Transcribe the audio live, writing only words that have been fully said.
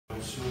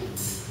sur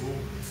Oulipo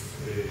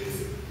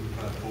et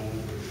Oulipo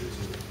et les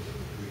autres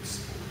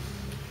expos.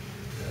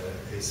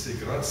 Et c'est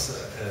grâce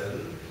à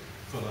elle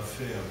qu'on a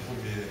fait une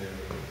première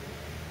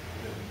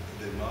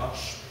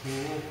démarche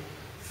pour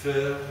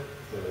faire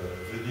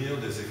venir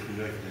des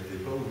écrivains qui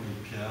n'étaient pas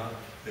oulipiens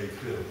à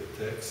écrire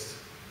des textes,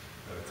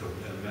 comme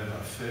elle-même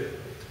a fait.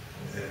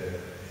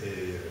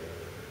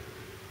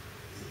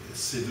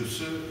 C'est de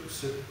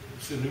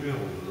ce numéro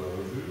de la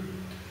revue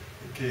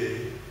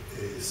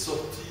qu'est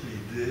sortie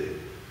l'idée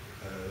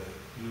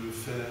de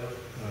faire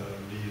un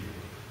livre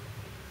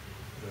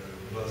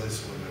basé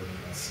sur le même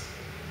principe.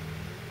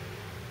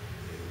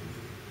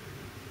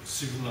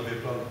 Si vous n'avez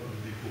pas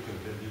l'Oulipo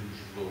Compendium,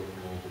 je vous le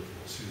recommande.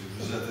 Si vous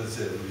vous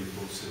intéressez à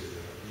l'Oulipo, c'est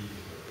un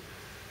livre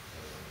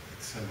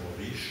extrêmement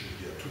riche,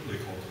 il y a toutes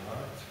les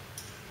contraintes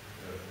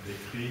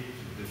décrites,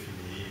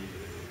 définies,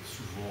 et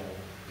souvent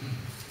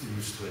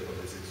illustrées par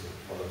des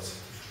exemples. Voilà, c'est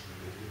tout ce que je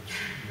voulais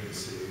dire. Mais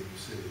c'est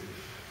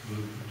de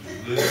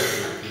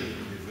l'œuvre qui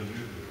est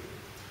venu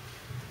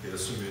et a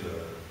semé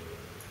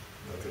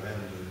la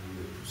graine de nous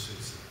les pousser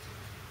cette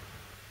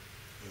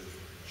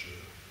œuvre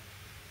majeure,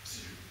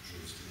 si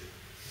j'ose dire.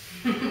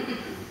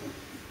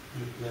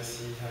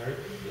 Merci Harry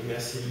et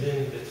merci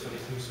Lynn d'être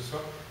avec nous ce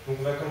soir. Donc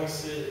on va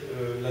commencer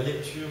la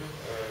lecture,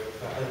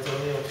 on va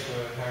alterner entre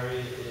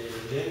Harry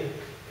et Lynn.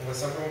 On va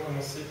simplement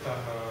commencer par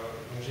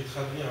donc j'ai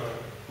traduit un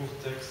court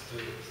texte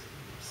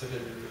qui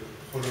s'appelle le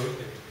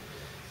prologue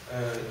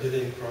de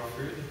Lynn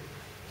Crawford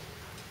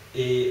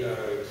et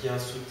qui a un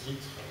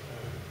sous-titre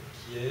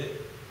qui est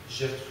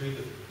Gertrude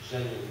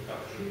Janine. Enfin,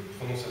 je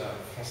prononce à la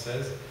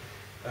française,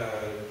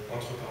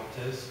 entre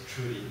parenthèses,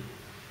 Truly.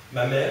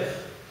 Ma mère,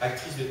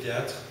 actrice de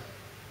théâtre,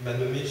 m'a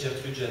nommée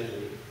Gertrude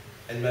Janine.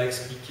 Elle m'a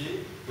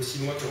expliqué, aussi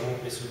loin que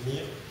remontent mes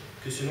souvenirs,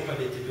 que ce nom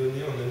m'avait été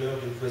donné en honneur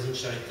d'une voisine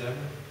charitable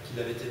qui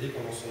l'avait aidée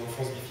pendant son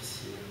enfance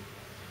difficile.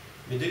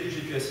 Mais dès que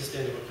j'ai pu assister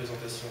à une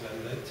représentation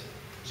d'Hamlet,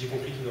 j'ai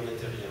compris qu'il n'en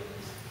était rien.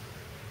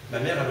 Ma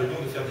mère a le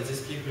don de faire des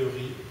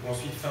espiègleries pour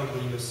ensuite feindre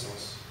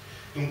l'innocence.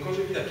 Donc quand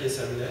j'ai vu la pièce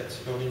Hamlet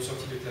lors d'une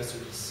sortie de classe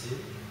au lycée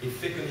et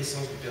fait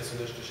connaissance du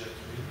personnage de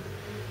Gertrude,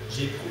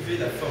 j'ai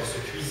éprouvé la force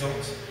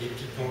cuisante et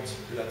piquante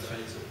de la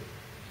trahison.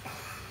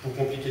 Pour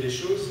compliquer les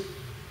choses,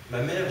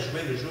 ma mère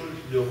jouait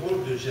le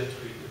rôle de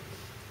Gertrude.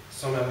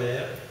 Sans ma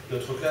mère,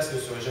 notre classe ne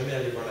serait jamais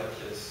allée voir la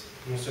pièce.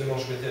 Non seulement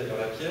jouait-elle dans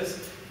la pièce,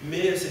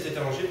 mais elle s'était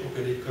arrangée pour que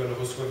l'école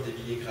reçoive des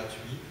billets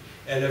gratuits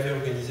et elle avait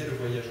organisé le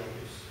voyage en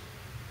bus.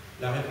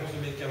 La réponse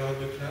de mes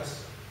camarades de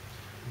classe?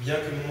 Bien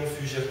que mon nom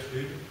fût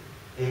Gertrude,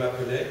 on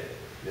m'appelait,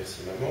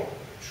 merci maman,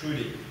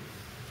 Truly.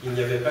 Il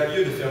n'y avait pas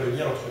lieu de faire le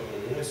lien entre mon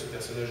nom et ce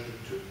personnage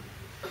douteux.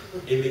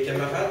 Et mes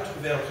camarades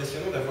trouvaient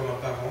impressionnant d'avoir un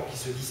parent qui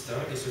se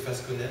distingue et se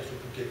fasse connaître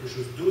pour quelque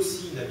chose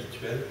d'aussi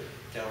inhabituel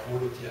qu'un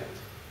rôle au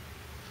théâtre.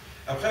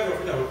 Après avoir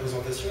vu la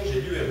représentation,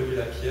 j'ai lu et relu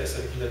la pièce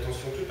avec une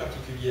attention toute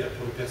particulière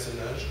pour le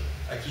personnage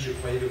à qui je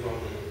croyais devoir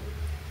mon nom.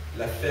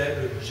 La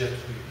faible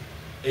Gertrude,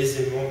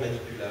 aisément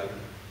manipulable.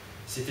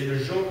 C'était le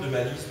genre de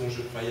malice dont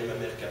je croyais ma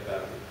mère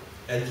capable.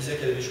 Elle disait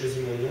qu'elle avait choisi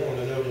mon nom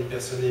en honneur d'une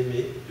personne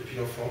aimée depuis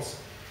l'enfance,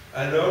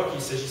 alors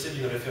qu'il s'agissait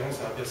d'une référence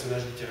à un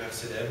personnage littéraire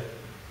célèbre,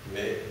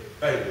 mais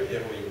pas une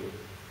héroïne.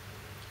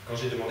 Quand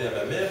j'ai demandé à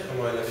ma mère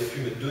comment elle avait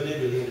pu me donner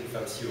le nom d'une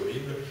femme si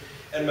horrible,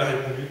 elle m'a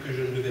répondu que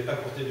je ne devais pas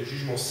porter de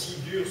jugement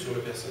si dur sur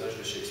le personnage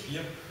de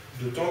Shakespeare,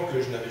 d'autant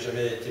que je n'avais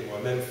jamais été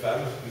moi-même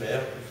femme,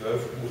 mère,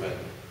 veuve ou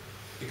reine.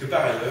 Et que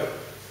par ailleurs,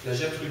 la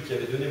Gertrude qui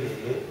avait donné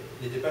mon nom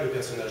n'était pas le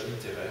personnage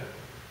littéraire,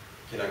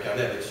 qu'elle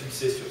incarnait avec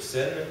succès sur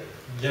scène,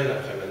 bien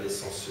après ma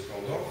naissance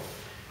cependant,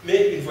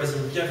 mais une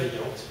voisine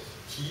bienveillante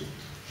qui,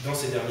 dans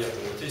ses dernières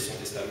volontés et son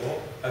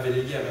testament, avait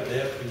légué à ma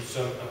mère une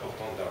somme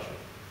importante d'argent.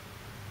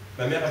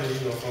 Ma mère avait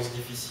eu une enfance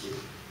difficile.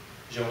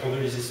 J'ai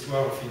entendu les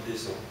histoires au fil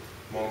des ans.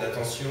 Manque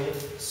d'attention,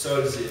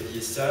 sols et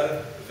habillés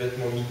sales,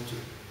 vêtements miteux.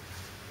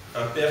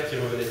 Un père qui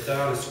revenait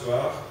tard le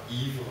soir,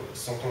 ivre,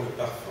 sentant le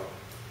parfum.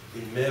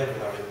 Une mère dont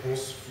la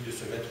réponse fut de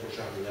se mettre au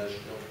jardinage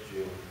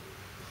nocturne.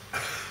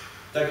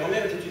 Ta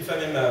grand-mère était une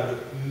femme aimable,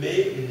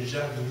 mais une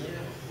jardinière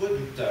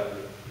redoutable,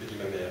 me dit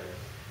ma mère.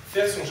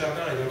 Faire son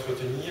jardin et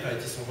l'entretenir a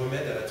été son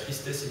remède à la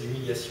tristesse et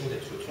l'humiliation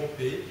d'être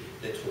trompé,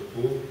 d'être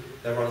pauvre,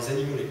 d'avoir les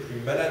animaux les plus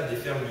malades des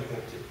fermes du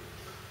comté.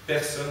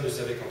 Personne ne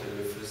savait quand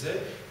elle le faisait,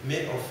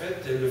 mais en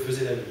fait, elle le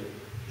faisait la nuit.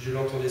 Je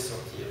l'entendais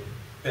sortir.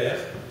 Père,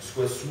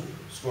 soit sous,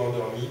 soit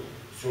endormi,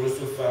 sur le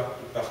sofa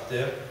ou par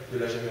terre, ne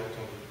l'a jamais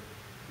entendu.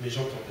 Mais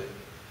j'entendais.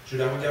 Je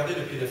la regardais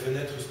depuis la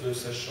fenêtre de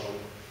sa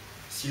chambre.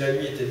 Si la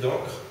nuit était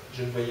d'encre,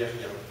 je ne voyais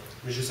rien.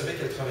 Mais je savais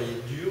qu'elle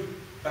travaillait dur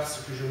parce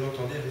que je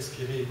l'entendais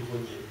respirer et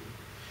grogner.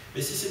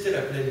 Mais si c'était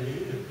la pleine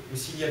lune, ou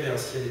s'il y avait un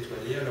ciel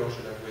étoilé, alors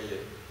je la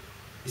voyais.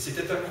 Et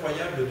c'était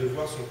incroyable de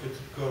voir son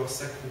petit corps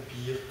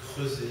s'accroupir,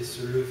 creuser,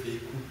 se lever,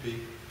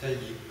 couper,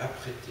 tailler,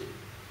 apprêter.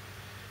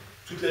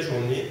 Toute la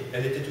journée,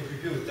 elle était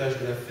occupée aux tâches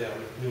de la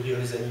ferme, nourrir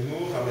les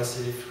animaux,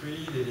 ramasser les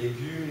fruits, les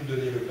légumes,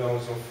 donner le bain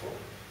aux enfants.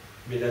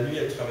 Mais la nuit,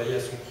 elle travaillait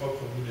à son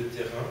propre bout de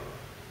terrain,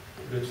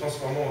 le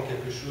transformant en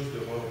quelque chose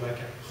de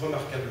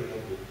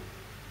remarquablement beau.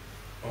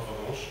 En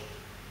revanche,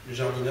 le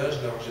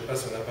jardinage n'arrangeait pas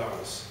son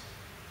apparence.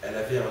 Elle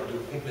avait un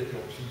dos complètement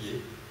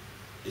plié,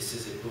 et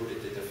ses épaules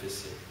étaient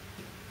affaissées.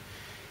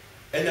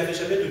 Elle n'avait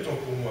jamais de temps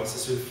pour moi, sa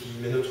seule fille,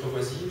 mais notre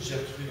voisine,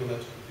 Gertrude, en a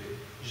trouvé.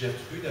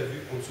 Gertrude a vu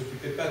qu'on ne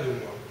s'occupait pas de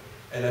moi.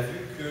 Elle a vu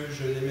que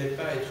je n'aimais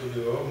pas être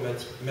dehors,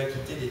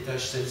 m'acquitter des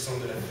tâches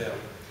salissantes de la ferme.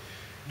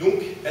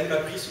 Donc, elle m'a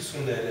pris sous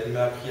son aile, elle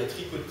m'a appris à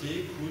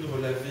tricoter, coudre,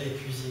 laver et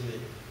cuisiner.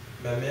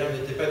 Ma mère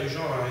n'était pas du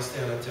genre à rester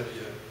à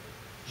l'intérieur.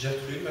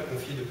 Gertrude m'a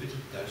confié de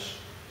petites tâches,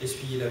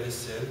 essuyer la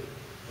vaisselle,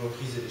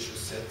 repriser les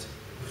chaussettes,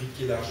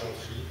 briquer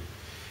l'argenterie,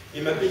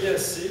 et m'a payé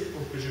assez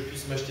pour que je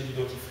puisse m'acheter du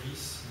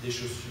dentifrice, des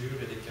chaussures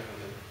et des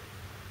carnets.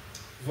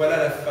 Voilà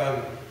la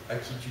femme à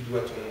qui tu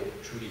dois ton nom,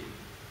 Julie.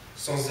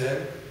 Sans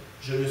elle,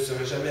 je ne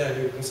serais jamais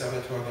allée au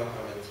conservatoire d'art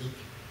dramatique,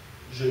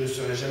 je ne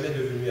serais jamais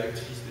devenue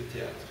actrice de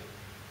théâtre.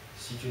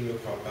 Si tu ne me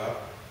crois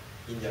pas,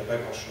 il n'y a pas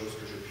grand-chose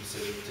que je puisse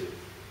ajouter.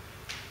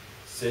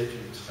 C'est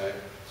une très,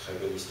 très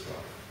bonne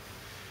histoire.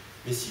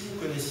 Mais si vous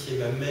connaissiez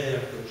ma mère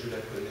comme je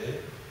la connais,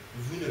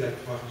 vous ne la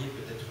croiriez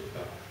peut-être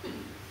pas.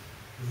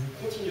 Vous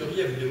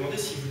continueriez à vous demander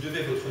si vous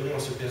devez votre nom à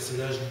ce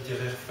personnage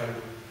littéraire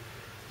falot.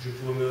 Je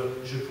pourrais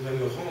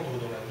me rendre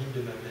dans la ville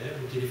de ma mère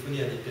ou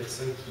téléphoner à des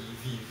personnes qui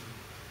y vivent.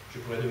 Je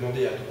pourrais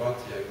demander à droite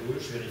et à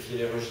gauche, vérifier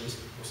les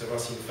registres pour savoir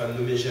si une femme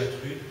nommée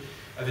Gertrude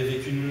avait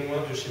vécu non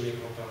loin de chez mes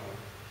grands-parents.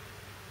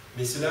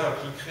 Mais cela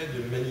impliquerait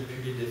de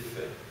manipuler des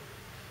faits.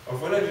 Or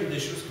voilà l'une des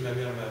choses que ma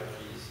mère m'a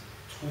apprises.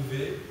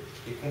 Trouver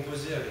et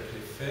composer avec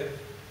les faits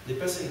n'est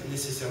pas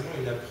nécessairement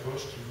une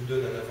approche qui vous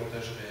donne un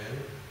avantage réel,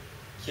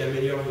 qui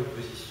améliore votre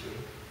position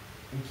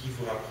ou qui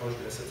vous rapproche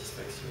de la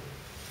satisfaction.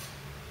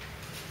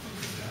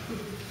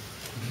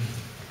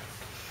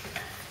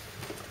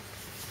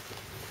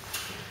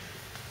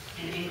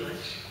 In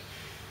English.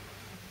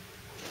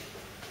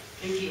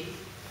 Thank you.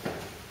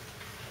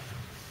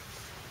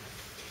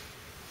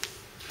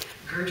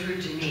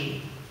 Gertrude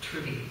Janine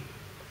Truby.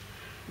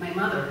 My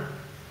mother,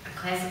 a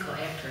classical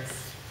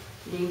actress,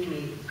 named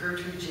me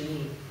Gertrude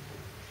Janine.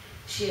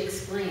 She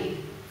explained,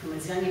 from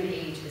as young an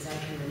age as I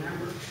can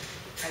remember,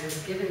 I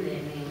was given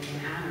that name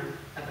in honor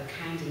of a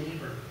kind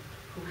neighbor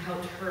who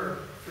helped her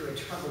through a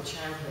troubled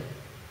childhood.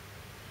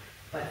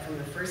 But from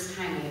the first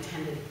time I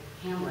attended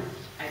Hamlet,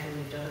 I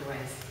believed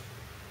otherwise.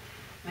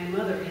 My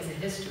mother has a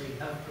history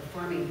of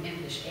performing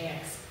impish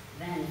acts,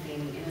 then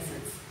feigning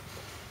innocence.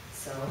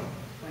 So,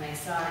 when I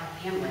saw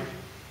Hamlet,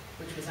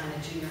 which was on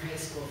a junior high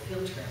school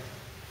field trip,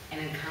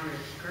 and encountered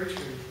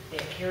Gertrude,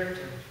 that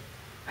character,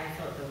 I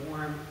felt the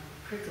warm,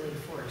 prickly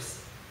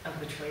force of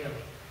betrayal.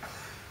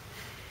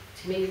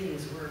 To make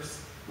things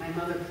worse, my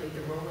mother played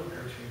the role of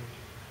Gertrude.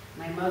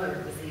 My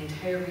mother was the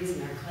entire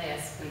reason our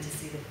class went to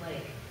see the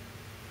play.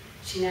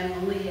 She not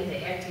only had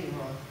the acting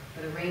role,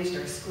 but arranged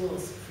our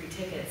school's free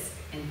tickets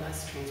and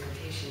bus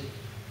transportation.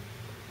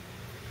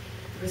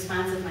 The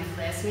response of my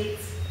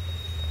classmates?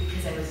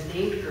 Because I was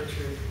named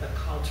Gertrude, but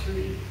called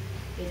Trudy,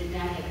 they did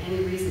not have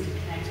any reason to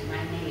connect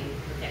my name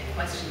with that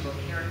questionable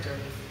character.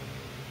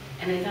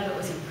 And they thought it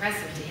was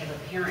impressive to have a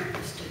parent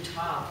who stood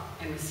tall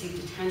and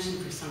received attention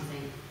for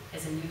something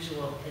as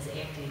unusual as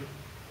acting.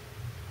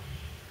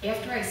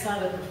 After I saw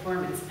the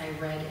performance, I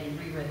read and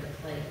reread the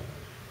play,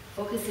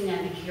 focusing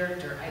on the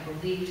character I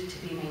believed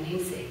to be my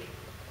namesake,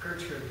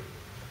 Gertrude.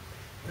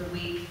 The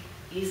weak,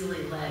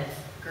 easily led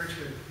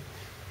Gertrude.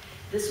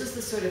 This was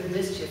the sort of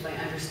mischief I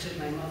understood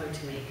my mother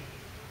to make.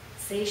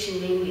 Say she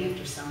named me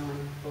after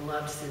someone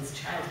beloved since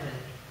childhood,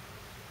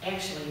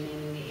 actually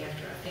naming me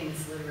after a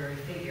famous literary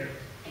figure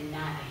and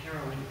not a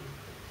heroine.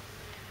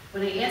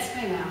 When I asked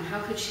my mom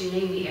how could she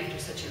name me after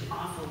such an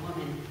awful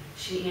woman,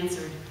 she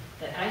answered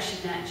that I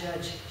should not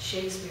judge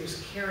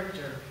Shakespeare's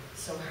character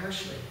so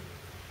harshly,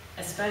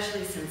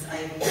 especially since I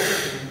had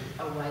never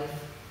been a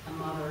wife, a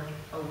mother,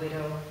 a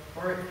widow,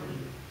 or a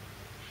queen.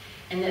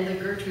 And that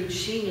the Gertrude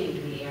she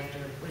named me after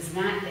was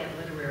not that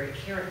literary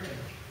character,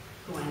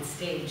 who on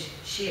stage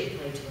she had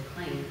played to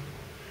acclaim,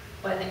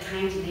 but a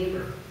kind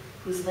neighbor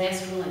whose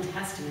last will and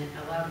testament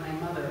allowed my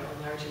mother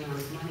a large amount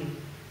of money.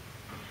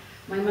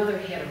 My mother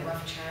had a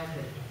rough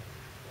childhood.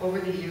 Over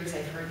the years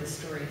I've heard the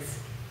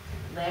stories.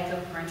 Lack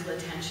of parental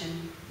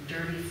attention,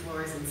 dirty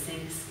floors and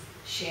sinks,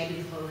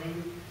 shabby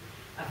clothing,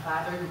 a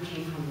father who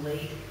came home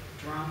late,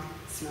 drunk,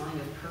 smelling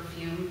of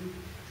perfume,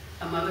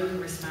 a mother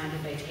who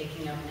responded by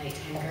taking up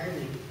nighttime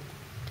gardening.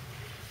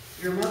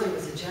 Your mother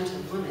was a gentle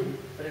woman,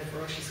 but a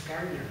ferocious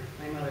gardener,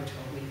 my mother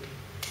told me.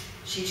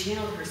 She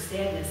channeled her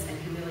sadness and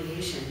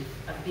humiliation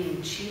of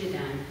being cheated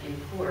on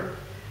and poor,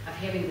 of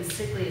having the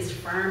sickliest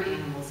farm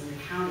animals in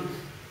the county,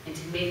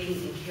 into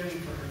making and caring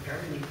for her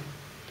gardening.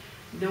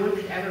 No one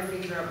could ever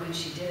figure out when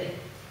she did it,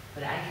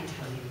 but I can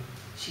tell you,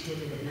 she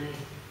did it at night.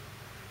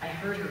 I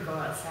heard her go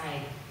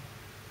outside.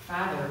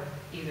 Father,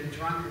 either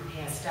drunk or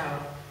passed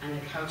out, on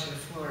the couch or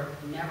floor,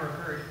 never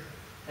heard,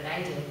 but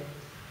I did.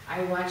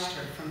 I watched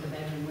her from the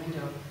bedroom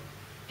window.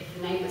 If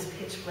the night was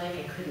pitch black,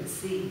 I couldn't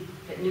see,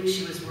 but knew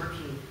she was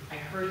working. I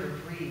heard her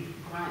breathe,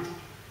 grunt.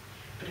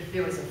 But if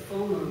there was a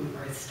full moon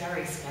or a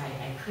starry sky,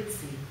 I could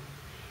see.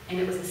 And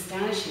it was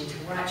astonishing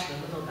to watch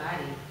her little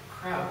body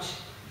crouch,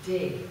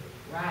 dig,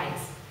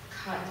 rise,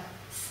 cut,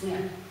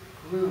 snip,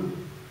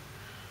 groom.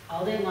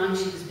 All day long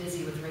she was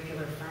busy with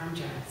regular farm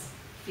jobs,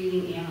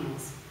 feeding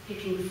animals,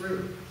 picking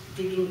fruit,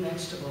 digging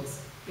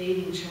vegetables,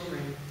 bathing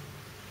children.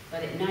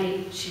 But at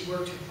night, she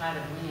worked her plot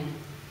of land,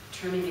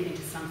 turning it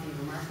into something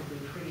remarkably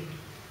pretty.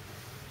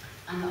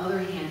 On the other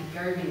hand,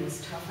 gardening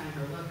was tough on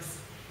her looks,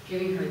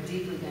 giving her a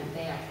deeply bent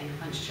back and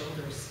hunched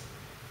shoulders.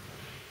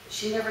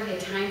 She never had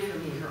time for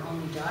me, her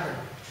only daughter,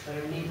 but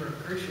her neighbor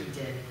Gertrude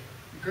did.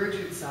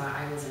 Gertrude saw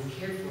I was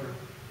uncared for.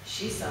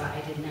 She saw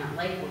I did not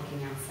like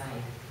working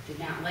outside, did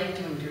not like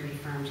doing dirty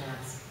farm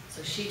jobs,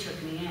 so she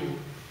took me in.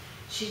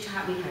 She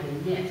taught me how to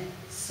knit,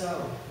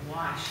 sew,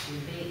 wash,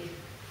 and bake.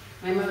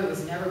 My mother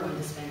was never one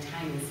to spend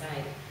time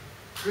inside.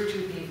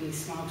 Gertrude gave me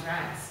small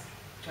jobs,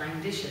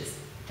 drying dishes,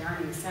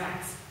 darning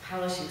socks,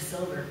 polishing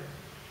silver.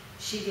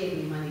 She gave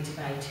me money to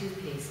buy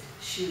toothpaste,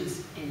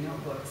 shoes, and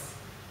notebooks.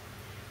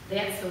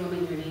 That's the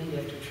woman you're named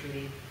after,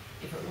 Trudy.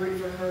 If it weren't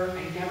for her,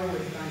 I never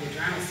would have gone to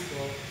drama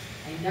school.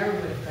 I never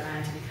would have gone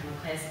on to become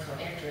a classical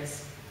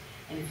actress.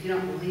 And if you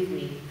don't believe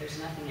me, there's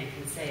nothing I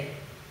can say.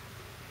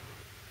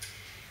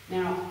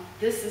 Now,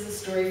 this is a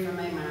story from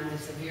my mom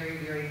that's a very,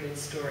 very good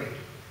story.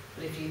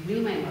 But if you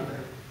knew my mother,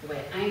 the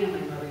way I know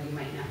my mother, you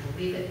might not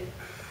believe it.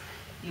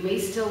 You may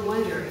still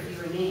wonder if you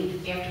were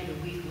named after the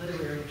weak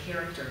literary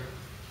character.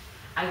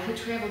 I could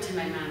travel to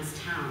my mom's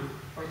town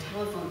or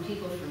telephone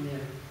people from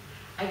there.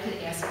 I could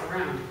ask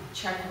around,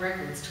 check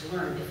records to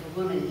learn if a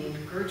woman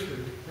named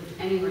Gertrude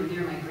lived anywhere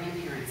near my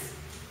grandparents.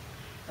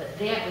 But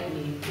that would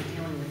mean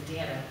dealing with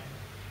data.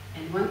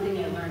 And one thing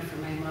I learned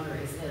from my mother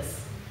is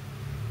this: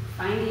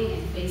 finding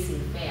and facing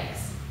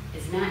facts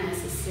is not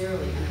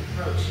necessarily an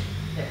approach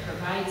that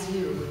provides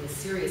you with a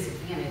serious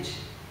advantage,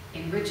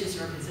 enriches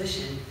your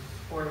position,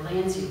 or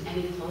lands you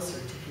any closer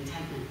to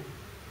contentment.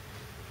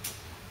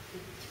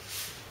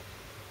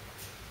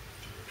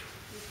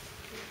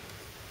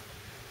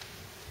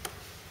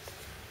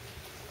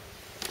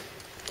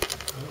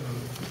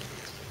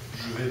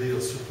 Je vais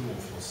lire surtout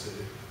en français.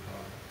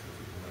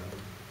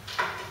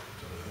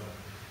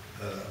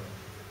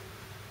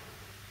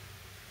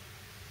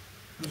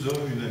 Nous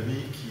avons une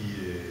amie qui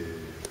a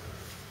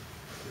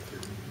fait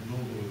de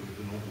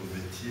nombreux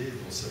métiers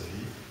dans sa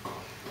vie,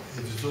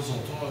 et de temps en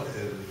temps,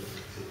 elle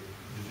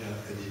devient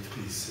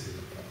éditrice.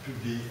 Elle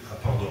publie. Ah,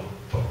 pardon.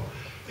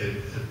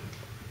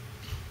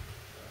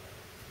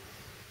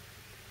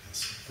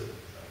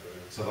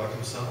 Ça va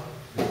comme ça?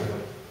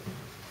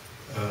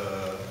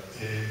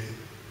 Et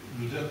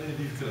le dernier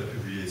livre qu'elle a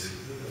publié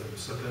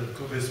s'appelle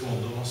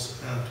Correspondance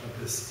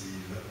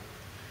intempestive.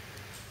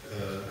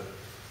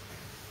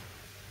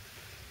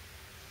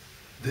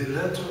 Des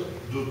lettres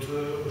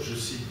d'auteurs, je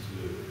cite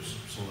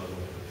son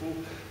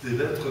avant-propos, des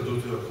lettres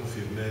d'auteurs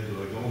confirmés de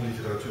la grande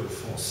littérature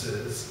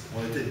française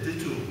ont été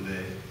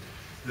détournées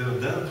vers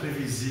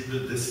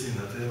d'imprévisibles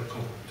destinataires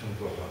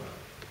contemporains,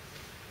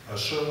 à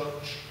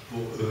charge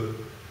pour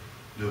eux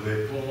de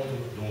répondre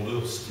dans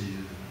leur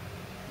style,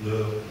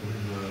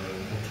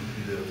 en toute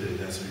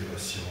liberté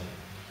d'inspiration,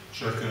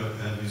 chacun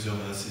induisant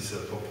ainsi sa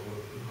propre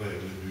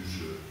règle du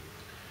jeu.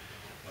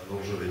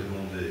 Alors j'avais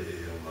demandé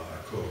et on m'a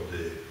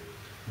accordé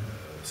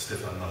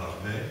Stéphane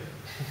Mallarmé,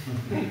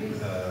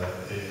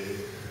 et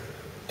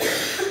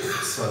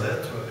sa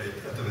lettre est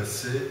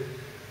adressée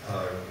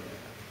à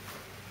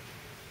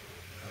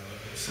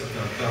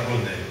certain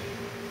Baronnet,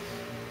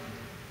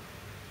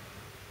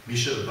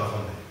 Michel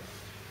Baronnet,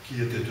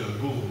 qui était un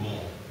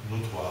gourmand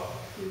notoire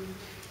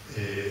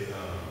et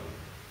un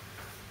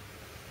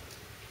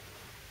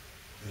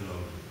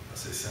homme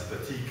assez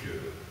sympathique,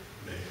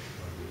 mais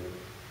un gros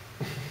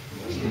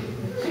mangeur.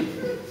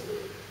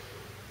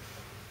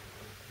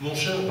 Mon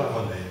cher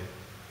Baronnet,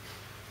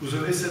 vous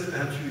avez cette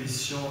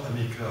intuition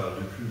amicale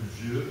du plus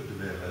vieux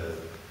de mes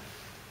rêves.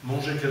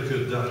 Manger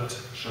quelques dattes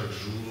chaque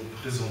jour,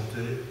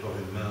 présentées par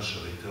une main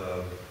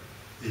charitable,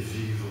 et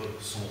vivre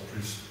sans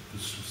plus de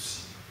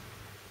soucis.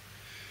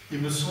 Il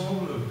me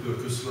semble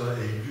que cela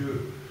est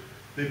lieu,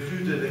 mais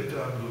plus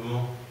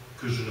délectablement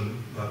que je ne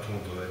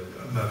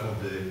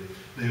m'attendais,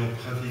 n'ayant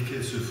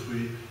pratiqué ce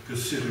fruit que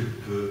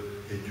sirupeux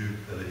et dû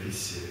à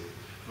l'épicier.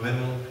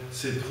 Vraiment,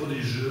 c'est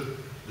prodigieux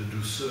de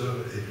douceur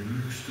et de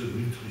luxe de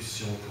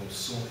nutrition qu'on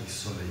sent y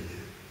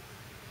sommeiller.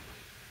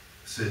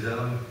 Ces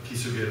dames qui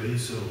se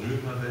guérissent un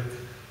rhume avec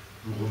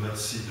vous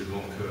remercient de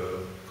bon cœur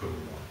comme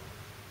moi.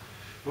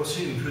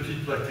 Voici une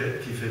petite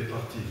plaquette qui fait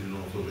partie d'une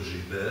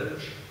anthologie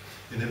belge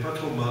et n'est pas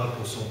trop mal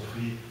pour son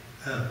prix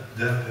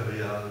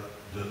d'impérial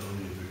d'un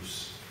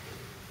omnibus.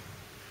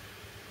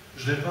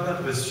 Je n'ai pas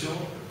l'impression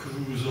que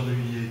vous vous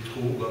ennuyez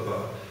trop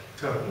là-bas,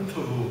 car outre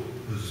vos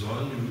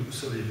besoins, vous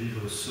savez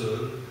vivre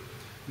seul.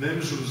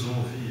 Même je vous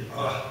envie,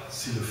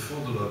 si le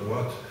fond de la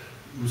boîte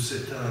où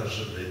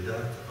s'étagent les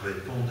dates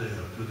répandait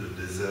un peu de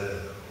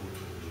désert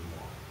autour de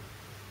moi.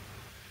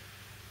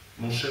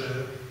 Mon cher,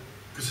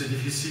 que c'est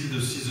difficile de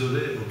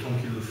s'isoler autant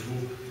qu'il le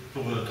faut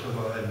pour un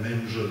travail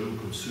même jaloux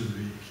comme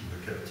celui qui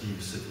me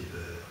captive cet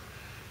hiver.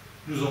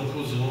 Nous en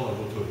causerons à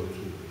votre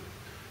retour.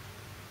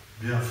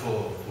 Bien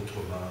fort,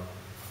 autrement,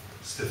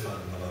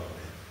 Stéphane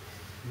Mallarmé.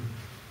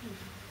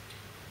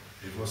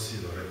 Et voici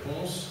la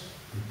réponse.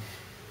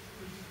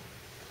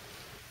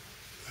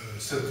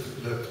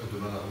 Cette lettre de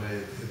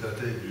Mallarmé est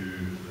datée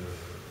du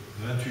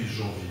 28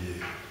 janvier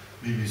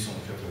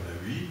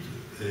 1888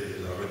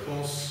 et la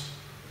réponse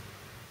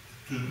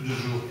 2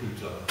 jours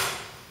plus tard,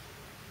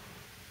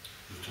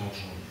 le 30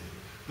 janvier.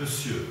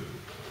 Monsieur,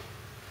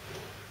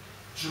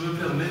 je me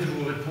permets de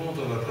vous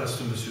répondre à la place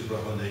de Monsieur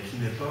Baronnet, qui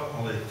n'est pas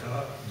en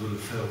état de le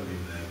faire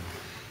lui-même.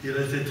 Il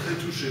a été très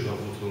touché par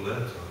votre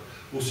lettre,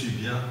 aussi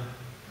bien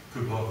que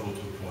par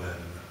votre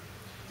poème.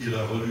 Il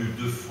a relu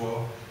 2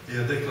 fois et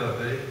a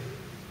déclaré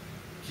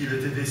qu'il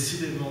était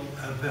décidément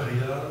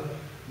impérial,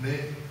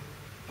 mais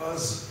pas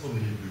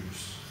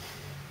omnibus.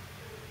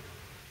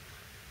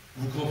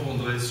 Vous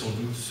comprendrez sans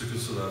doute ce que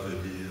cela veut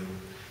dire.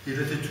 Il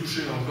était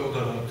touché encore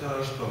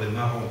davantage par les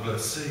marrons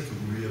glacés que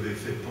vous lui avez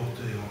fait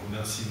porter en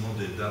remerciement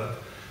des dates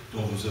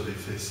dont vous avez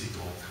fait si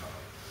grand cas.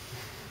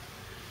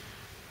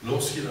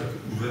 Lorsqu'il a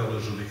ouvert le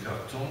joli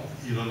carton,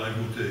 il en a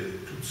goûté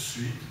tout de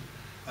suite,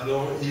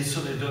 alors il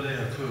s'en est donné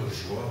à cœur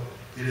joie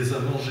et les a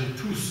mangés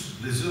tous,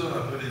 les uns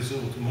après les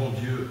autres. Mon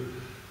Dieu,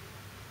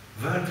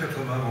 24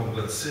 marrons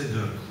glacés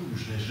d'un coup,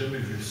 je n'ai jamais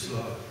vu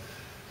cela.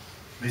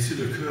 Mais si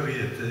le cœur y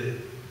était,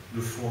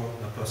 le foie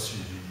n'a pas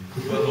suivi.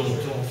 Pas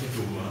longtemps,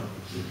 tout au moins.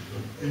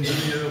 Une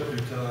demi-heure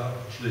plus tard,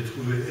 je l'ai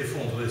trouvé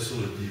effondré sur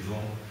le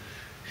divan.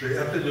 J'ai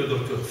appelé le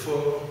docteur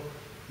Fort,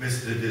 mais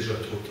c'était déjà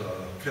trop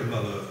tard. Quel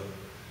malheur.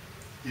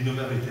 Il ne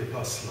méritait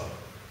pas cela.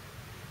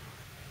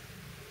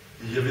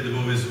 Il y avait de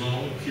mauvaises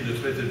langues qui le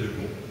traitaient de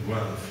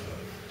goinfre,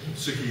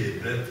 ce qui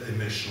est bête et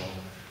méchant.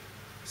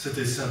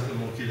 C'était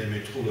simplement qu'il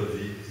aimait trop la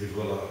vie, et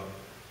voilà,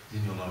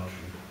 il n'en a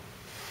plus.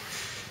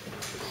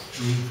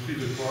 Je vous prie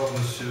de croire,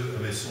 monsieur,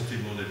 à mes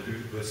sentiments les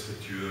plus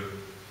respectueux,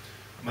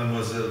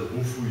 Mademoiselle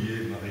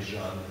Roufouillé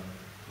Marie-Jeanne,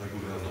 la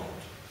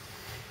gouvernante.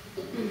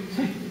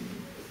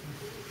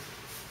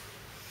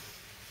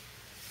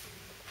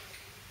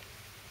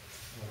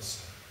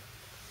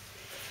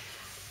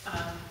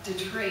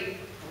 Detroit,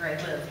 where I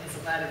live, has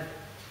a lot of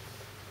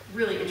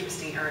really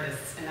interesting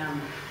artists, and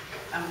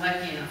I'm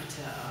lucky enough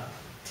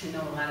to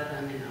know a lot of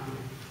them.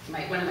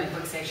 And one of my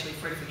books, actually,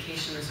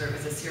 Fortification Resort,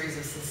 was a series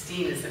of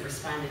sestinas that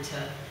responded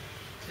to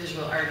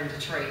visual art in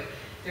Detroit.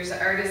 There's an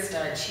artist,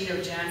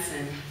 Cheeto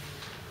Johnson,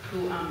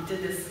 who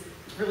did this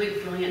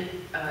really brilliant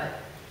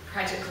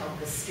project called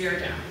The Stare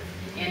Down.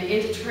 And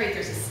in Detroit,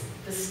 there's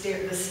the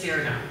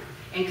Stare Down.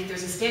 And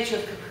there's a statue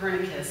of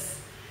Copernicus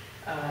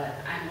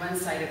on one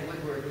side of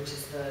Woodward, which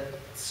is the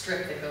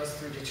strip that goes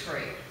through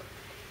Detroit.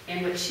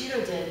 And what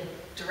Cheeto did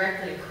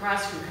directly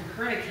across from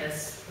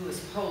Copernicus, who was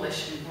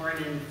Polish and born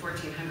in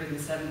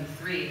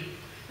 1473,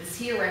 is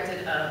he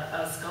erected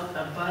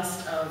a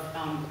bust of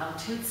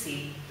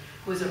Al-Tutsi,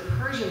 who was a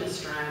Persian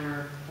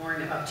astronomer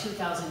born about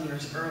 2,000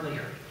 years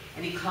earlier.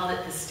 And he called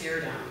it the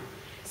Stare Down.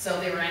 So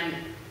they were on,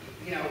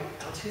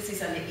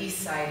 Al-Tutsi's on the east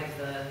side of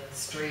the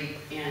street,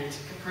 and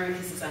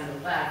Copernicus is on the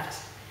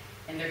left.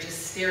 And they're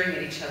just staring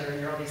at each other, and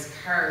there are all these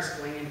cars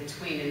going in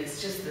between, and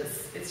it's just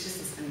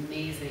this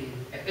amazing,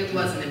 it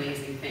was an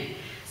amazing thing.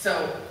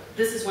 So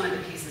this is one of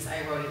the pieces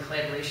I wrote in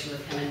collaboration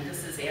with him, and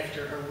this is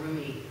after a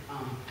Rumi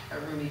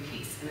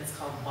piece, and it's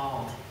called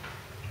Bald.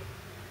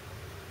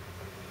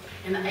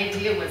 And the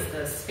idea was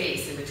the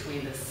space in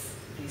between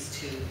these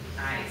two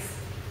eyes.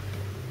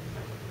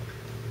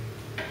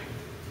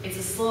 It's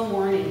a slow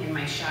morning in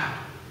my shop.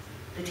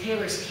 The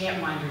tailor's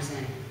cat wanders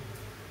in.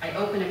 I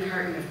open a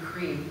carton of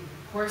cream,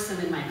 pour some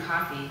in my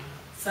coffee,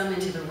 some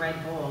into the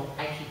red bowl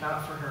I keep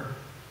out for her.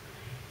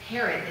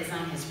 Parrot is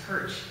on his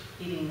perch,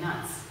 eating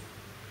nuts.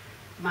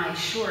 My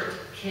short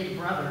kid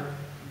brother,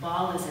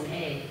 bald as an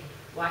egg,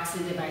 walks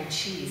in to buy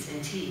cheese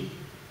and tea.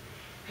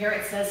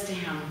 Parrot says to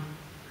him,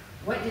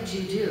 "What did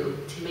you do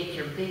to make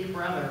your big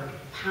brother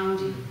pound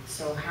you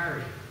so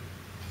hard?"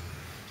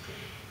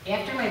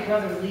 After my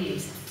brother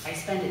leaves, I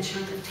spend a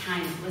chunk of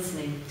time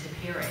listening to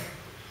Parrot.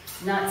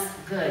 Nuts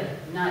good,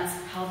 nuts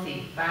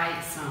healthy,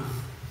 buy some.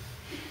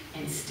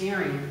 And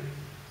staring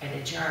at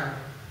a jar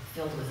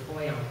filled with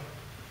oil.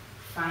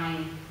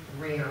 Fine,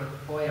 rare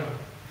oil.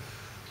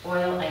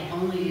 Oil I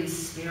only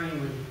use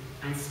sparingly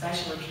on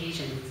special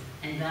occasions,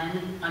 and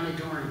then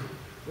unadorned,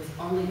 with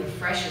only the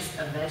freshest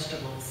of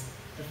vegetables,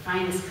 the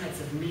finest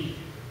cuts of meat,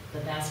 the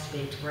best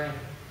baked bread.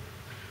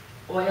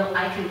 Oil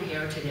I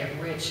compare to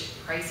that rich,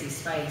 pricey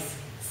spice,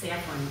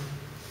 saffron.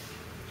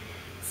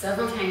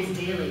 Several times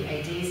daily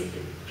I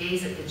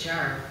gaze at the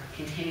jar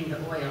containing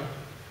the oil,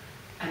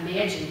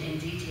 imagine in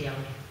detail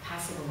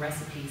possible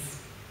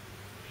recipes.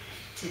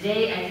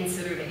 Today I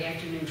consider the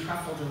afternoon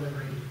truffle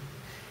delivery.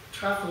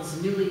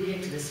 Truffles newly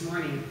picked this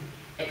morning,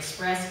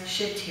 express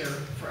shipped here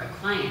for a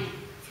client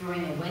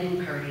throwing a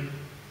wedding party.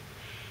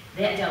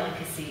 That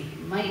delicacy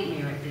might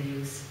merit the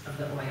use of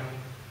the oil.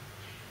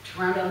 To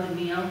round out the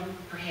meal,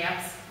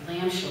 perhaps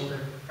lamb shoulder,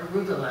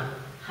 arugula,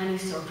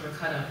 honey-soaked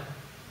ricotta.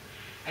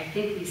 I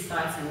think these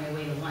thoughts on my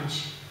way to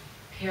lunch.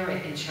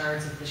 Parrot in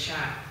charge of the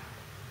shop.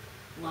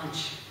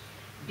 Lunch.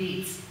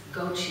 Beets,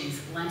 goat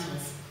cheese,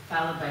 lentils,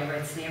 followed by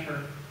red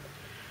snapper.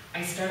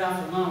 I start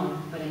off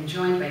alone, but am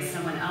joined by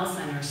someone else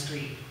on our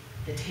street,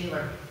 the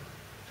tailor.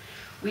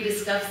 We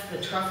discuss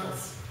the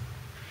truffles.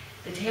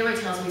 The tailor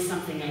tells me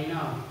something I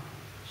know.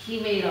 He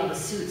made all the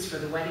suits for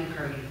the wedding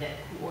party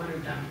who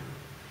ordered them.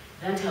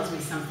 Then tells me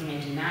something I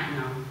do not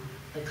know.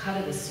 The cut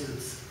of the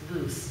suits,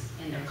 loose,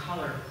 and their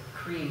color,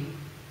 cream.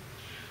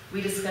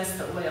 We discuss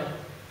the oil,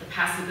 the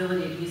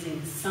possibility of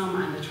using some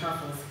on the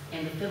truffles,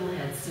 and the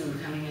fiddleheads soon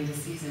coming into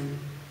season.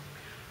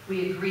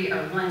 We agree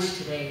our lunch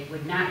today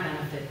would not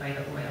benefit by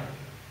the oil.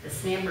 The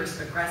snapper's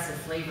aggressive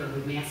flavor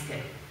would mask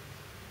it.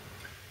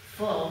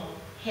 Full,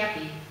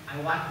 happy, I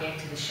walk back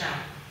to the shop,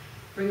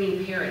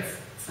 bringing parrots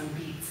some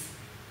beets.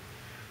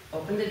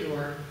 Open the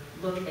door,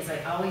 look as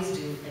I always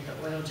do at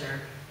the oil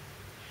jar.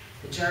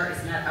 The jar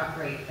is not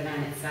upright but on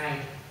its side,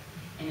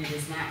 and it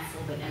is not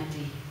full but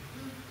empty.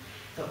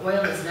 The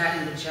oil is not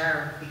in the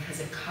jar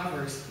because it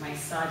covers my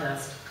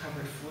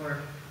sawdust-covered floor.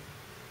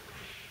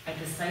 At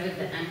the sight of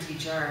the empty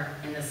jar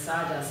and the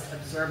sawdust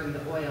absorbing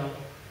the oil,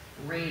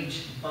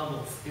 rage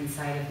bubbles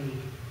inside of me.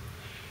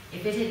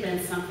 If it had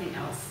been something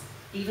else,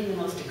 even the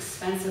most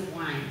expensive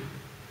wine,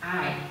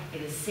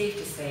 it is safe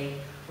to say,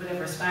 would have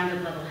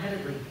responded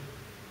level-headedly,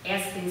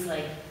 asked things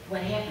like,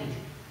 what happened?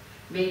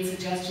 Made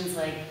suggestions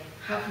like,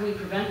 how can we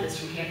prevent this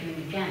from happening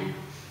again?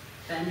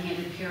 Then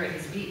handed Parrot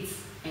his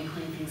beets and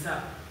cleaned things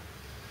up.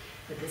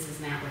 But this is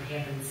not what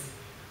happens.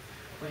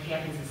 What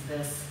happens is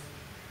this.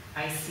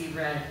 I see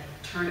red,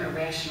 turn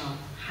irrational,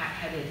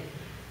 hot-headed,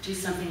 do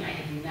something I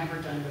have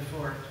never done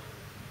before.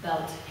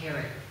 Belt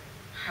Parrot,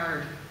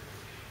 hard,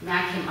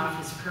 knock him off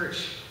his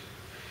perch.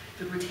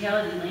 The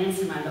brutality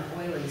lands him on the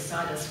oily,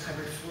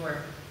 sawdust-covered floor.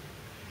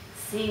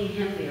 Seeing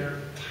him there,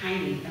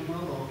 tiny,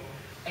 immobile,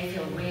 I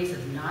feel waves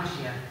of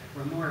nausea,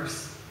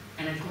 remorse,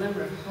 and a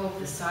glimmer of hope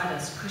the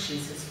sawdust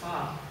cushions his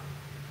fall.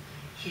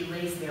 He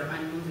lays there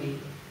unmoving.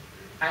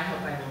 I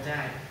hope I will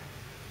die.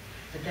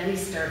 But then he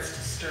starts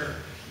to stir,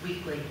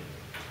 weakly.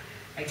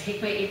 I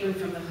take my apron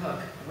from the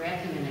hook, wrap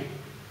him in it,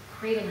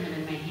 cradle him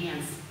in my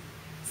hands,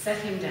 set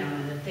him down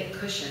on the thick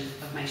cushion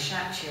of my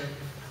shop chair.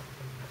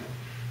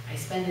 I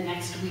spend the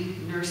next week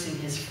nursing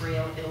his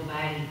frail, ill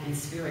body and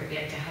spirit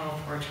back to health,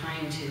 or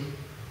trying to.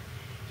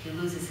 He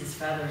loses his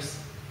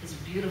feathers. His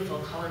beautiful,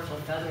 colorful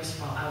feathers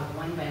fall out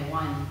one by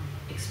one,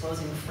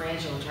 exposing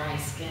fragile, dry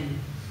skin.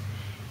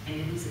 And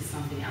he loses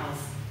something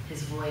else,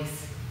 his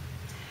voice.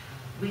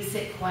 We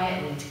sit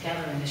quietly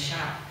together in the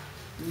shop,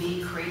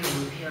 me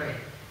cradling Parrot,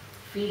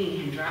 feeding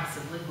him drops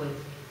of liquid.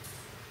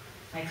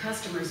 My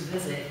customers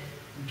visit,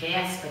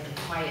 gasp at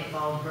the quiet,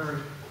 bald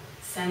bird,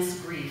 sense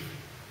grief,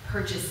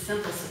 purchase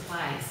simple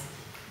supplies,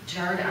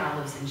 jarred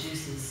olives and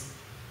juices,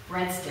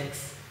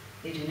 breadsticks.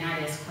 They do not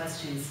ask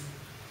questions.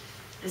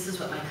 This is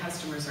what my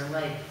customers are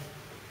like.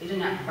 They do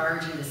not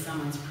barge into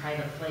someone's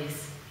private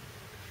place.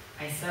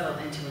 I settle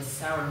into a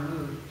sour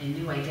mood and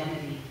new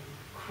identity,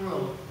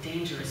 cruel,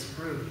 dangerous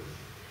brood.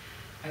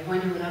 I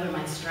wonder what other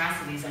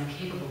monstrosities I'm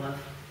capable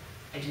of.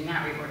 I do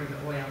not reorder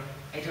the oil.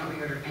 I don't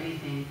reorder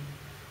anything.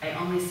 I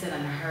only sit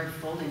on a hard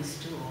folding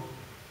stool,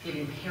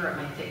 giving Parrot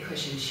my thick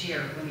cushioned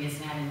chair when he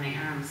is not in my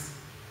arms.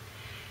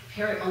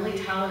 Parrot only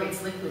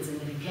tolerates liquids in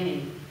the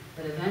beginning,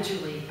 but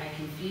eventually I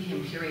can feed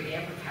him pureed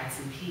apricots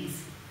and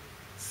peas.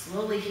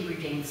 Slowly he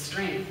regains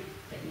strength,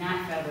 but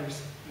not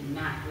feathers and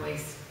not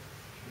voice.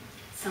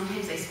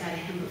 Sometimes I spot a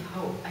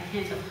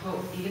hint of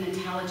hope, even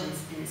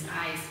intelligence in his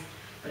eyes,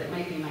 but it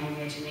might be my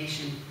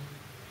imagination.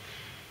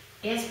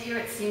 As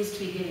Parrot seems to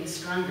be getting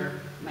stronger,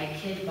 my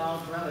kid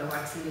bald brother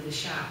walks into the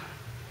shop,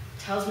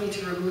 tells me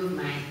to remove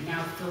my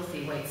now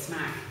filthy white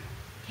smock,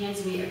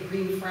 hands me a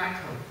green frock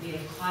coat made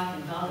of cloth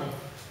and velvet,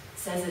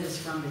 says it is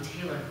from the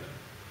tailor.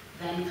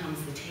 Then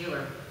comes the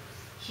tailor.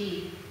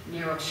 He,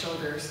 narrow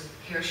shoulders,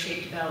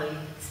 hair-shaped belly,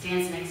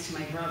 stands next to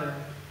my brother,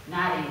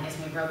 nodding as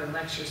my brother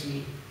lectures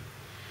me.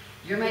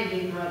 You're my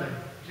big brother.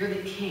 You're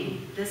the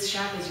king. This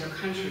shop is your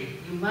country.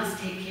 You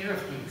must take care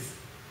of things.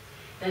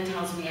 Then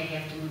tells me I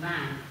have to move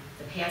on.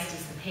 The past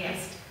is the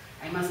past.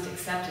 I must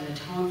accept and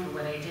atone for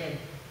what I did.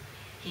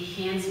 He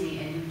hands me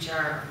a new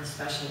jar of the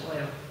special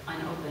oil,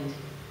 unopened.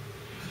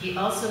 He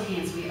also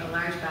hands me a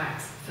large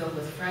box filled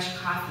with fresh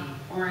coffee,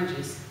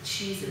 oranges,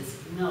 cheeses,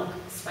 milk,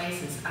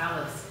 spices,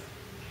 olives.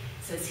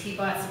 Says he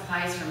bought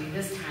supplies for me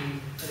this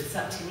time, but it's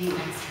up to me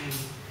next time.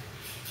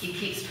 He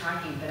keeps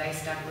talking, but I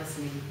stop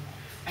listening.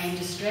 I am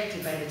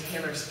distracted by the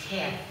tailor's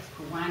cat,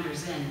 who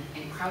wanders in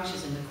and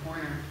crouches in the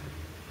corner.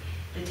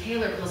 The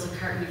tailor pulls a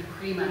carton of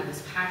cream out of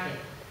his pocket,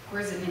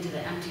 pours it into the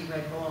empty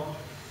red bowl.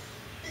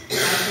 I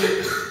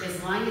think,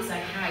 as long as I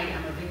hide,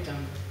 I'm a victim,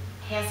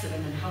 passive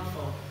and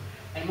unhelpful.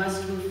 I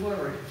must move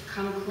forward,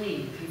 come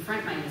clean,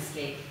 confront my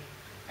mistake.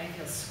 I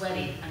feel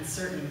sweaty,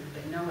 uncertain,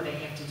 but know what I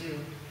have to do.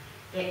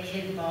 That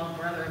kid bald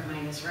brother of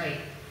mine is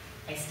right.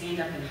 I stand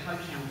up and hug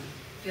him,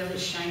 feel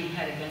his shiny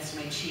head against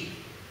my cheek.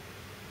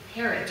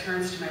 Parrot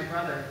turns to my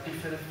brother, and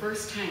for the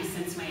first time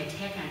since my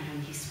attack on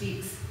him, he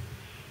speaks.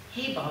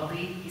 Hey,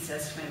 Baldy, he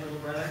says to my little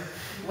brother,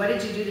 what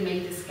did you do to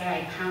make this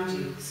guy pound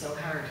you so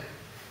hard?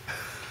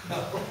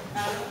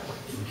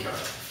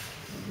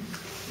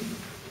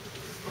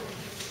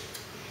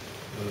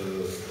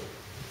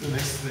 Un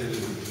extrait de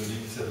livre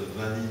qui s'appelle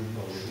 20 lignes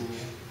par jour,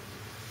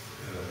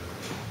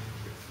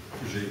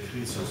 que j'ai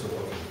écrit ce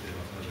soir quand j'étais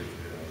en train d'écrire.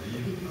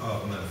 livre.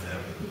 Ah, maintenant,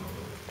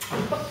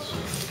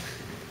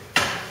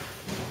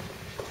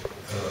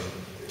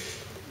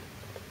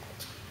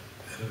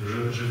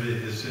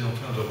 j'étais en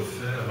train de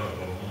refaire un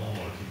roman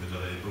qui me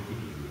donnait beaucoup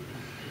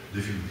de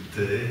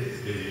difficultés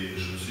et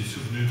je me suis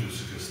souvenu de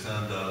ce que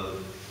Stendhal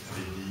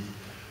avait dit,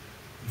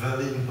 20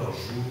 lignes par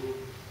jour,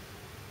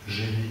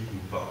 génie ou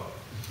pas.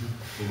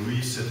 Pour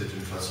lui, c'était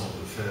une façon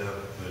de faire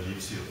un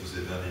livre. Si on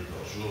faisait 20 livres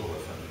par jour, à la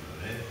fin d'une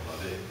année, on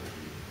avait un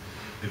livre.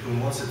 Mais pour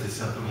moi, c'était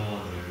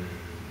simplement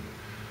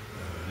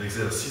un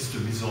exercice de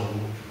mise en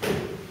route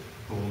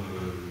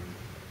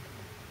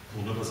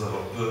pour ne pas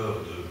avoir peur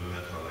de me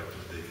mettre à l'acte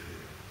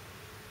d'écrire.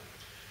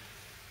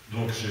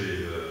 Donc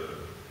j'ai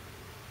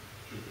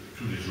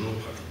tous les jours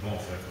pratiquement,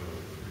 enfin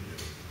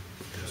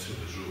bien sûr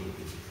des jours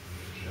où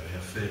j'ai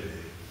rien fait,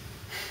 mais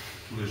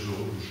tous les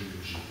jours où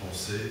j'y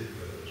pensais,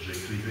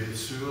 j'écrivais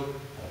sur,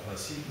 en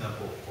principe,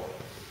 n'importe quoi.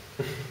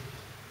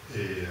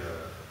 Et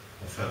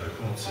en fin de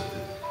compte,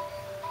 c'était...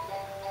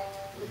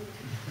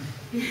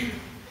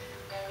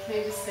 Can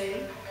I just say,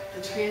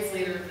 the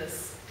translator of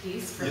this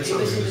piece from Yes,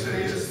 English into yes,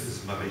 French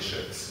is Marie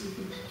Schex.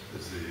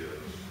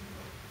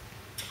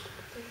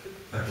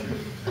 Thank you.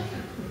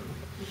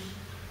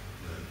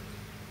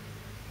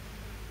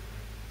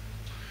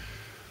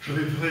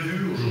 J'avais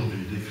prévu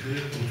aujourd'hui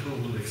d'écrire autour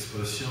de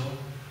l'expression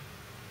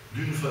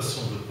d'une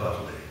façon de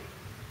parler.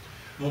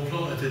 Mon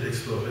plan était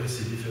d'explorer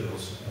ces différents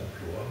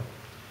emplois.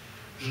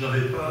 Je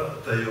n'avais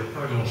d'ailleurs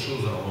pas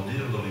grand-chose à en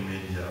dire dans les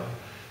médias,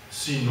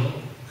 sinon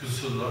que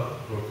cela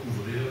doit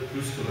couvrir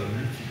plus que la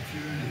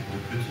multitude de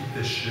petits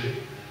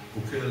péchés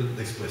auxquels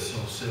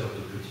l'expression sert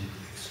de petite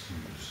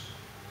excuse.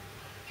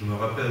 Je me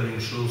rappelle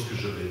une chose que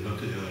j'avais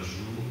notée un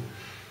jour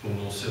pour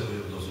m'en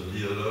servir dans un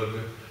dialogue.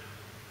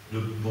 Le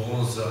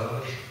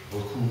bronzage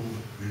recouvre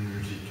une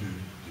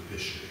multitude de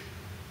péchés.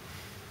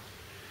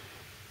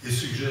 Et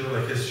suggère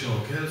la question,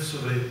 quel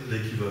serait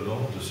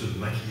l'équivalent de ce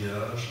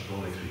maquillage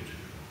dans l'écriture?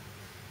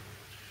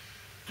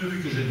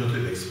 Depuis que j'ai noté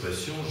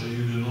l'expression, j'ai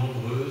eu de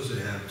nombreuses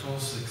et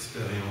intenses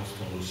expériences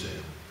dans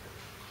l'océan.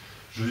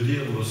 Je veux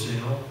dire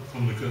l'océan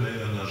comme le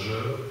connaît un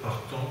nageur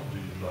partant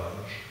d'une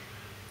plage,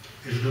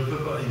 et je ne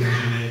peux pas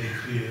imaginer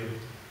écrire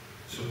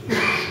sur autre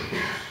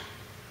chose.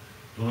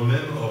 Dans le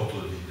même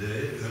ordre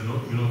d'idées,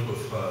 une autre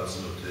phrase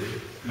notée,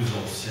 plus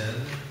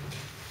ancienne,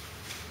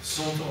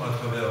 sentant à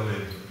travers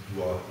mes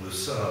doigts le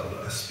sable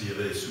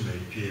aspiré sous mes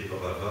pieds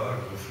par la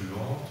vague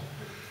refluente,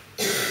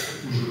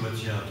 où je me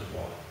tiens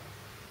droit.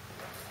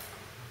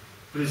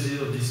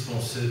 Plaisir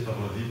dispensé par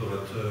un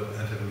vibrateur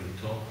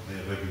intermittent mais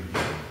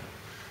régulier.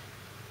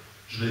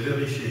 Je l'ai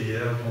vérifié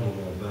hier pendant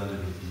mon bain de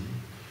midi,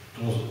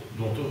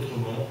 dont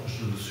autrement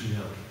je ne me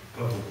souviens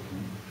pas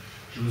beaucoup.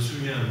 Je me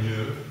souviens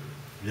mieux,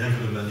 bien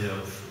que de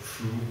manière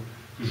floue,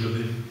 que je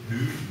n'ai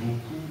bu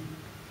beaucoup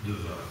de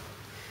vin.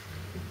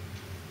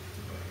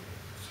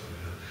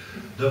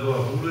 D'avoir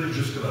roulé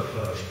jusqu'à la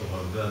plage pour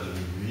un bain de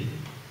minuit,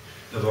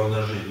 d'avoir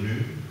nagé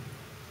nu,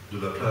 de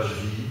la plage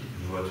vide,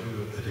 une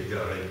voiture était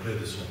garée près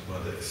de son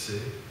point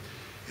d'accès,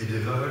 et des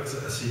vagues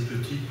assez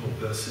petites pour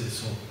placer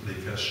les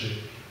cachets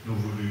nos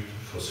volutes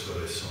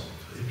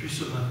phosphorescentes. Et puis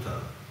ce matin,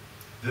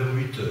 vers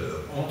 8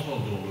 heures,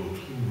 entrant dans l'eau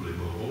trouble et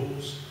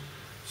morose,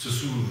 se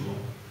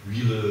soulevant,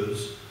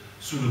 huileuse,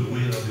 sous le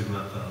brouillard du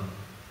matin,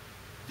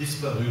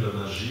 disparut la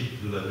magie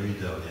de la nuit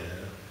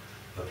dernière,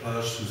 la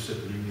plage sous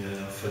cette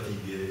lumière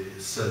fatiguée,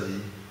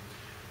 salie,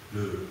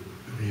 le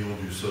rayon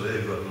du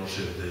soleil va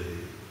blanchir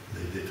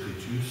les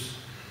détritus,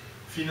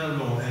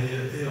 finalement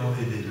ayant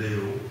aidé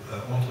Léo à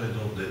entrer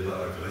dans des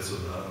vagues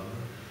raisonnables,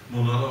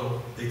 m'ont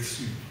alors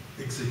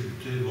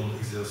exécuté mon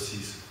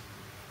exercice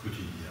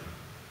quotidien.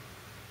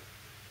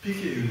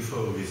 Piqué une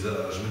fois au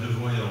visage, mais ne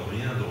voyant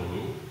rien dans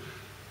l'eau,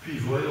 puis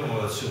voyant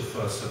à la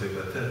surface avec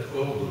la tête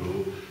hors de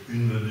l'eau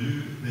une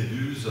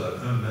méduse à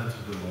 1 mètre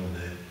de mon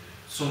nez,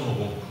 sans me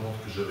rendre compte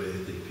que j'avais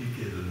été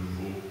piqué de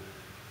nouveau,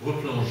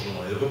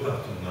 replongeant et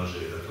repartant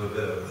nager à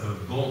travers un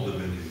banc de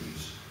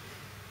méduses.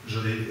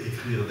 J'allais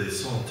écrire des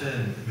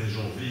centaines, mais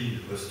j'en vis,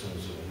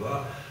 restons-en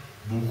là,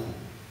 beaucoup.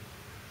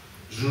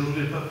 Je ne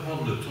voulais pas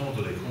prendre le temps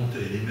de les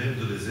compter, ni même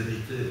de les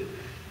éditer.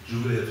 Je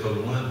voulais être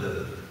loin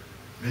d'elles,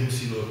 même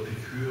si leur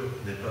piqûre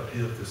n'est pas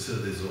pire que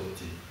celle des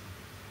orties.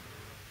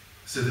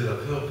 C'était la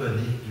peur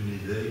panique d'une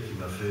idée qui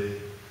m'a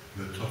fait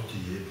me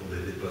tortiller pour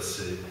les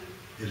dépasser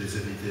et les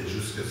éviter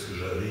jusqu'à ce que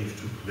j'arrive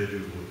tout près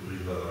du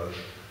rivage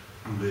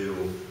où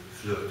Léo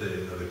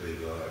flirtait avec les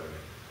vagues.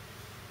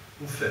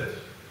 Au fait,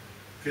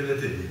 quelle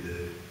était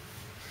l'idée?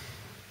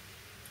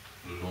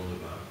 Le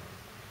lendemain,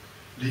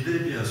 l'idée,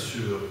 bien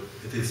sûr,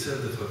 était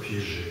celle d'être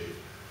piégé,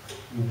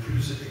 ou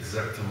plus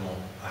exactement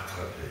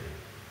attrapé.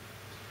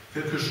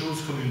 Quelque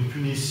chose comme une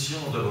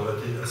punition d'avoir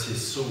été assez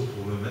sot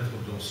pour me mettre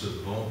dans ce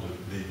banc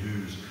de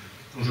méduses,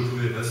 quand je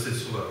pouvais rester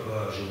sur la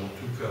plage, ou en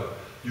tout cas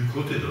du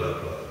côté de la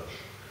plage.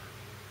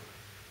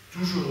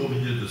 Toujours au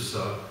milieu de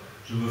ça,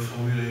 je me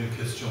formulais une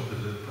question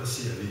peut-être pas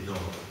si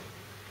évidente.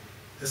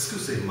 Est-ce que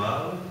c'est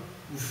mâle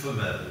ou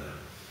femelle?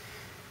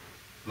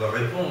 La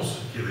réponse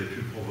qui avait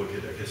pu provoquer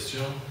la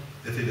question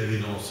était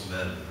l'évidence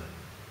même.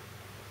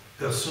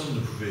 Personne ne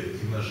pouvait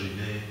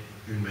imaginer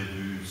une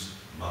méduse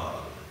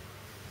mâle.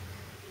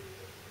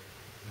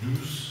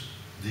 Douce,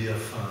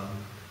 diaphane,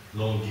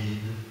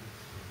 languide,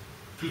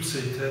 toutes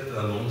ces têtes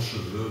à longs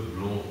cheveux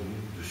blonds roux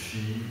de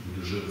filles ou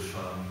de jeunes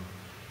femmes,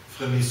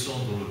 frémissant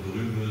dans le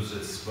brumeux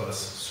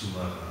espace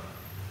sous-marin.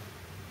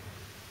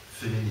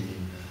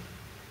 Féminine.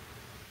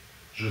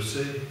 Je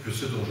sais que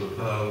ce dont je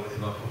parle est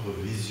ma propre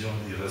vision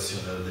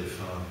irrationnelle des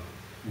femmes,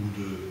 ou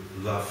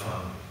de la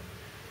femme,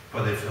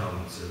 pas des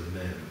femmes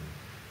elles-mêmes.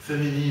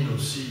 Féminine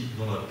aussi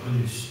dans la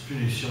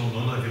punition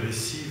non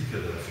agressive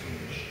qu'elle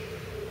inflige.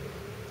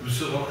 Nous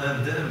serons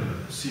indemnes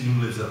si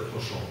nous ne les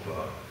approchons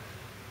pas,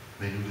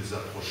 mais nous les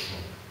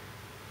approchons.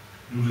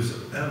 Nous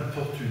les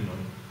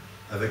importunons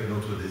avec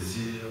notre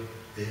désir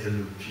et elles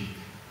nous piquent.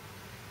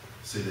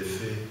 C'est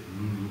l'effet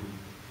loulou.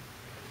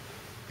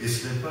 Et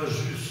ce n'est pas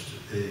juste,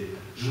 et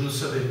je ne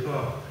savais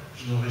pas,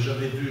 je n'aurais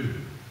jamais dû.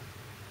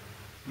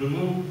 Le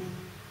mot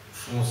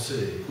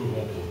français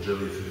courant pour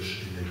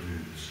jellyfish et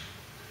méduse.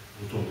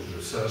 Autant que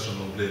je sache,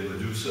 en anglais,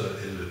 medusa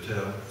est le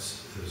terme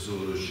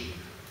zoologique.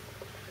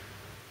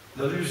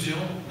 L'allusion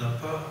n'a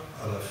pas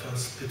à la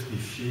face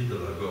pétrifiée de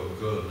la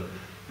gorgone,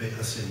 mais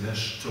à ses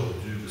mèches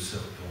tordues de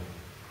serpent.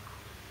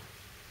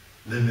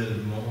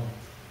 L'émêlement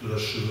de la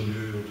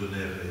chevelure de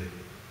Néré,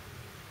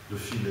 le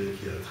filet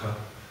qui attrape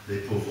les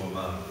pauvres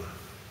mâles.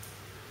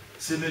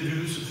 Ces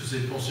méduses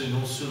faisaient penser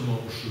non seulement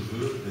aux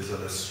cheveux, mais à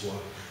la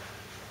soie,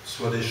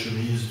 soit des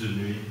chemises de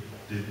nuit,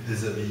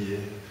 déshabillées,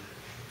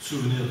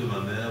 souvenir de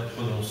ma mère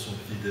prenant son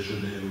petit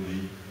déjeuner au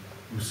lit,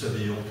 ou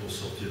s'habillant pour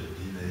sortir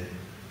dîner,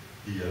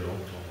 il y a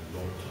longtemps,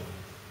 longtemps.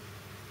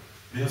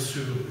 Bien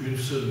sûr, une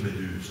seule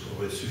méduse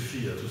aurait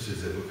suffi à toutes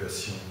ces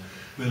évocations,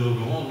 mais le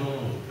grand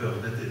nombre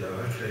permettait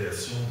la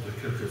récréation de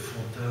quelques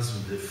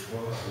fantasmes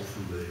d'effroi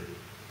refoulés.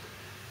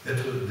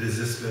 Être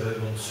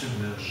désespérément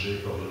submergé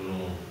par le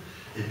nombre,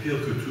 et pire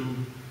que tout,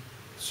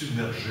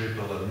 submergé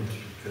par la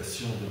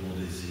multiplication de mon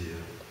désir.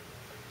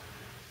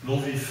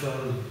 L'envie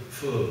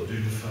folle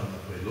d'une femme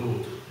après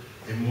l'autre,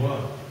 et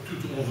moi,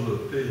 tout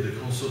enveloppé de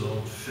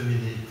consolante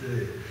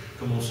féminité,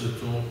 comme en ce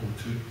temps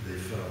où toutes les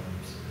femmes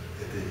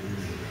étaient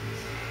une.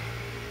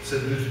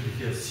 Cette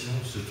multiplication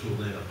se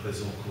tournait à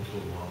présent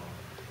contre moi.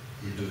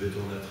 Il devait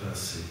en être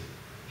ainsi.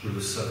 Je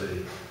le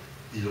savais.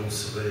 Il en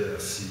serait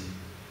ainsi,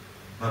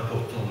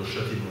 m'apportant le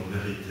châtiment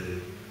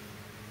mérité,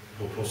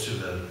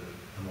 proportionnel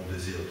à mon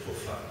désir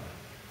profane.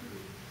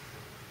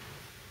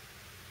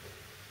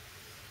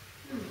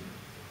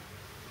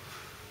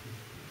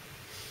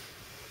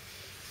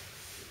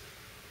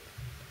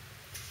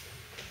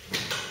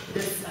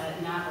 This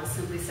novel,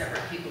 Simply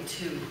Separate People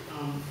 2,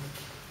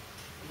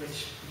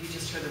 which you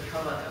just heard the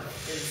prologue of,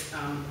 is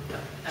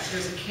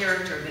there's a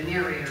character, the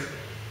narrator.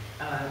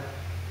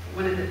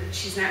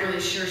 She's not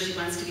really sure she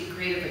wants to be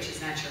creative, but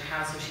she's not sure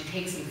how, so she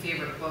takes some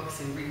favorite books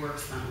and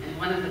reworks them. And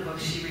one of the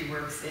books she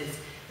reworks is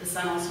The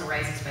Sun Also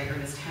Rises by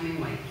Ernest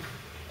Hemingway,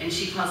 and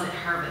she calls it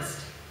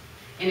Harvest.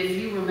 And if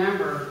you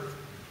remember,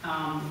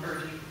 or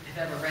if you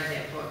have ever read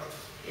that book,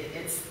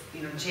 it's,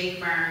 you know,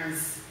 Jake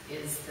Barnes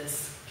is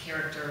this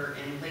character,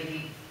 and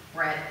Lady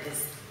Brett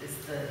is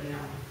the, you know,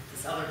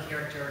 this other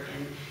character,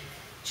 and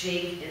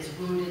Jake is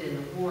wounded in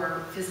the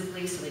war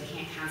physically, so they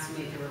can't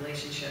consummate their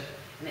relationship.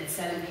 And it's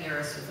set in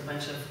Paris with a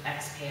bunch of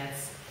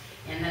expats,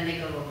 and then they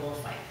go to a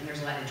bullfight, and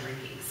there's a lot of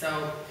drinking.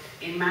 So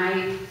in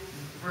my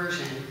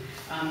version,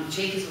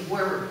 Jake is a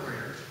war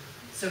reporter,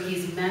 so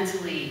he's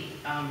mentally,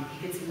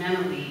 he gets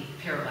mentally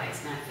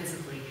paralyzed, not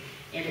physically,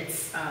 and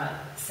it's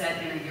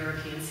set in a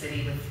European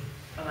city with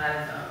a lot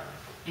of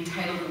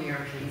entitled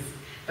Americans,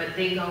 but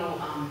they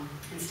go,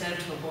 instead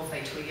of to a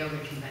bullfight, to a yoga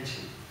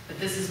convention. But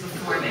this is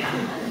before that.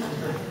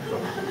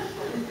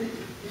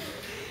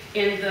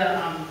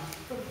 And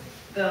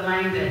the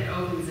line that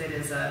opens it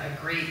is a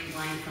great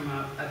line from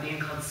a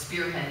band called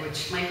Spearhead,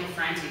 which Michael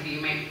Franti, who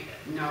you might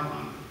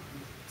know,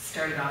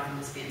 started off in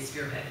this band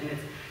Spearhead. And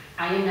it's,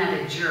 I am not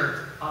a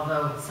jerk,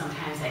 although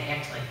sometimes I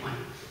act like one.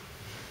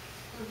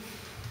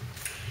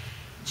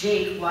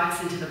 Jake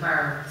walks into the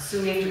bar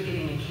soon after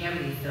getting a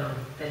cavity filled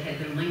that had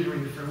been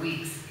lingering for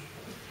weeks.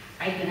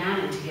 I'd been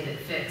on him to get it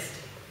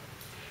fixed.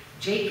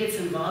 Jake gets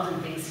involved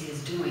in things he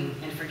is doing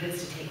and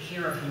forgets to take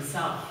care of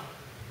himself.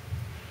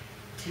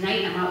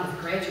 Tonight I'm out with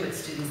graduate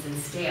students and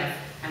staff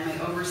on my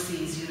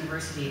overseas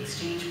university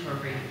exchange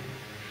program.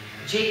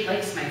 Jake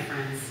likes my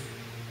friends.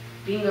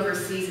 Being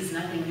overseas is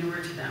nothing newer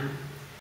to them.